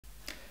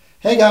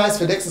Hey guys,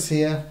 Vedex is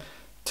here.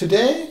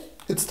 Today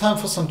it's time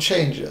for some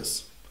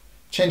changes.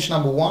 Change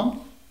number 1,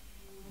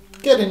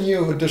 get a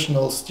new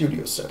additional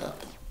studio setup.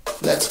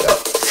 Let's go.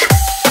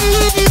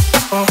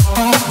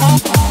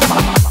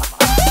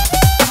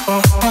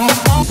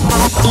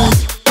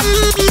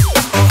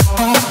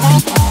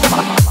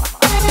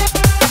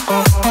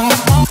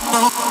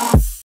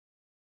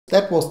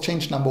 That was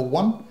change number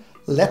 1.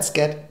 Let's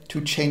get to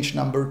change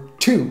number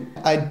 2.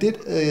 I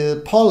did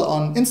a poll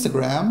on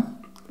Instagram.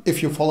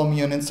 If you follow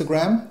me on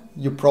Instagram,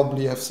 you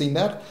probably have seen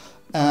that.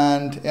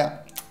 And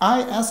yeah,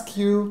 I ask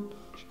you,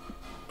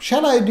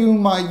 shall I do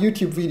my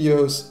YouTube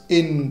videos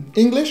in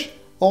English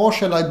or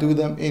shall I do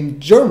them in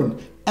German?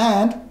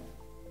 And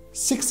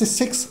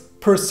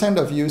 66%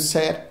 of you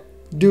said,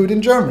 do it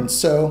in German.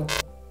 So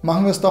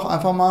machen wir es doch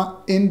einfach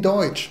mal in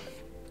Deutsch.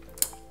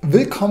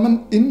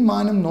 Willkommen in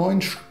meinem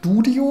neuen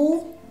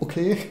Studio.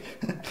 Okay,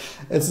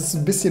 es ist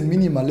ein bisschen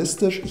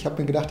minimalistisch. Ich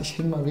habe mir gedacht, ich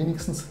hänge mal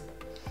wenigstens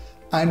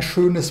ein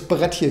schönes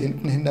Brett hier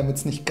hinten hin, damit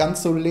es nicht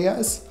ganz so leer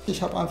ist.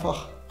 Ich habe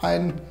einfach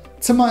ein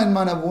Zimmer in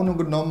meiner Wohnung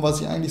genommen,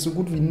 was ich eigentlich so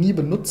gut wie nie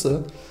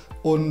benutze.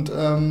 Und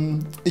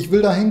ich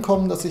will da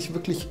hinkommen, dass ich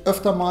wirklich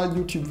öfter mal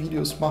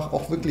YouTube-Videos mache,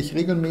 auch wirklich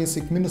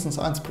regelmäßig, mindestens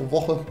 1 pro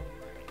Woche.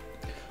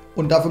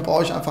 Und dafür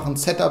brauche ich einfach ein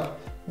Setup,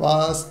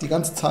 was die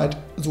ganze Zeit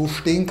so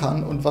stehen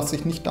kann und was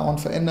sich nicht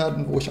dauernd verändert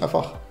und wo ich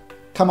einfach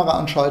Kamera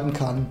anschalten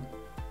kann,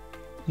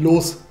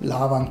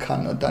 loslabern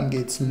kann und dann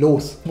geht's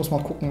los. Ich muss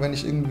mal gucken, wenn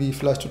ich irgendwie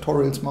vielleicht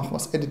Tutorials mache,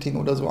 was Editing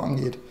oder so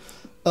angeht,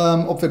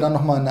 ob wir dann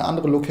nochmal in eine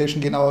andere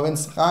Location gehen. Aber wenn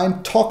es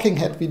rein Talking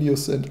Head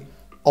Videos sind,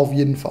 auf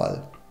jeden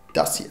Fall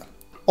das hier.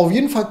 Auf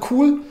jeden Fall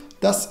cool,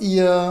 dass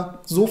ihr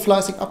so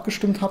fleißig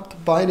abgestimmt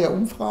habt bei der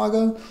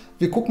Umfrage.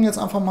 Wir gucken jetzt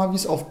einfach mal, wie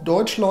es auf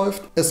Deutsch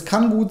läuft. Es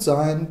kann gut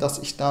sein, dass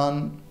ich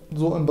dann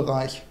so im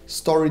Bereich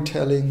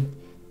Storytelling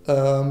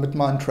mit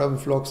meinen Travel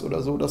Vlogs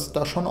oder so, dass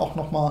da schon auch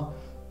nochmal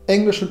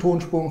englische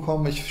Tonspuren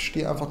kommen. Ich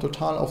stehe einfach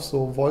total auf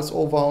so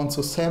Voice-Over und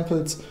so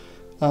Samples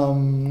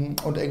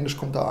und Englisch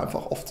kommt da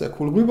einfach oft sehr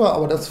cool rüber,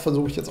 aber das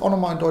versuche ich jetzt auch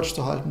nochmal in Deutsch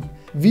zu halten.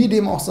 Wie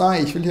dem auch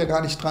sei, ich will hier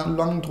gar nicht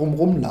lang drum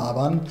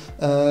rumlabern.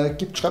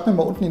 Schreibt mir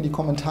mal unten in die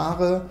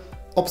Kommentare,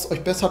 ob es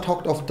euch besser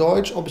taugt auf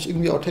Deutsch, ob ich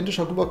irgendwie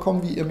authentischer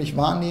rüberkomme, wie ihr mich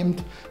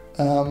wahrnehmt.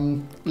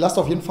 Lasst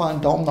auf jeden Fall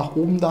einen Daumen nach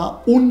oben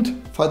da und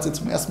falls ihr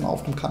zum ersten Mal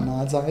auf dem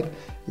Kanal seid,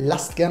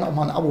 lasst gerne auch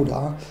mal ein Abo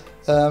da.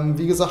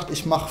 Wie gesagt,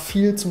 ich mache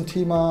viel zum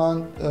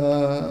Thema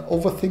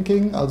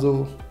Overthinking,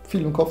 also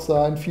viel im Kopf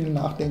sein, viel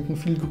nachdenken,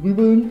 viel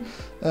grübeln,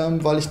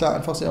 weil ich da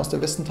einfach sehr aus der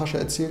Westentasche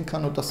erzählen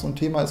kann und das so ein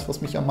Thema ist,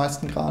 was mich am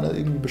meisten gerade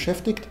irgendwie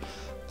beschäftigt.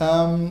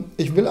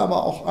 Ich will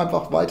aber auch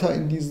einfach weiter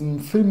in diesem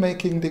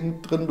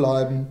Filmmaking-Ding drin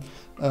bleiben,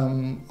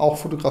 auch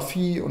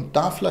Fotografie und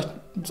da vielleicht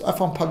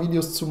einfach ein paar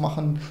Videos zu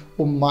machen,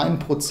 um meinen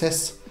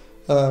Prozess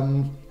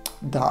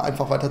da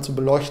einfach weiter zu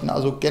beleuchten.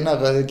 Also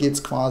generell geht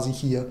es quasi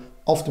hier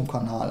auf dem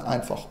Kanal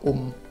einfach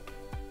um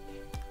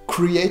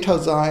Creator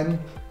sein,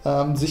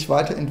 sich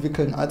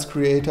weiterentwickeln als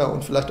Creator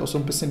und vielleicht auch so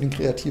ein bisschen den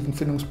kreativen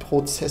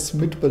Findungsprozess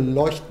mit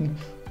beleuchten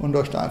und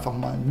euch da einfach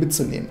mal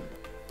mitzunehmen.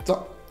 So,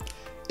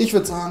 ich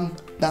würde sagen,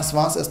 das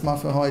war es erstmal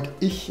für heute.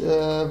 Ich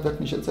werde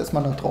mich jetzt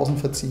erstmal nach draußen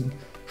verziehen,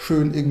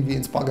 schön irgendwie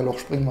ins Baggerloch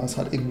springen, weil es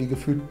hat irgendwie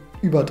gefühlt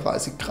über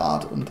 30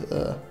 Grad und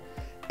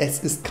es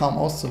ist kaum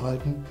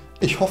auszuhalten.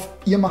 Ich hoffe,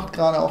 ihr macht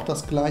gerade auch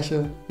das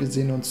Gleiche. Wir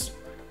sehen uns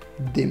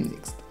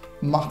demnächst.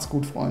 Macht's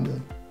gut, Freunde.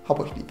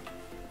 Hab euch lieb.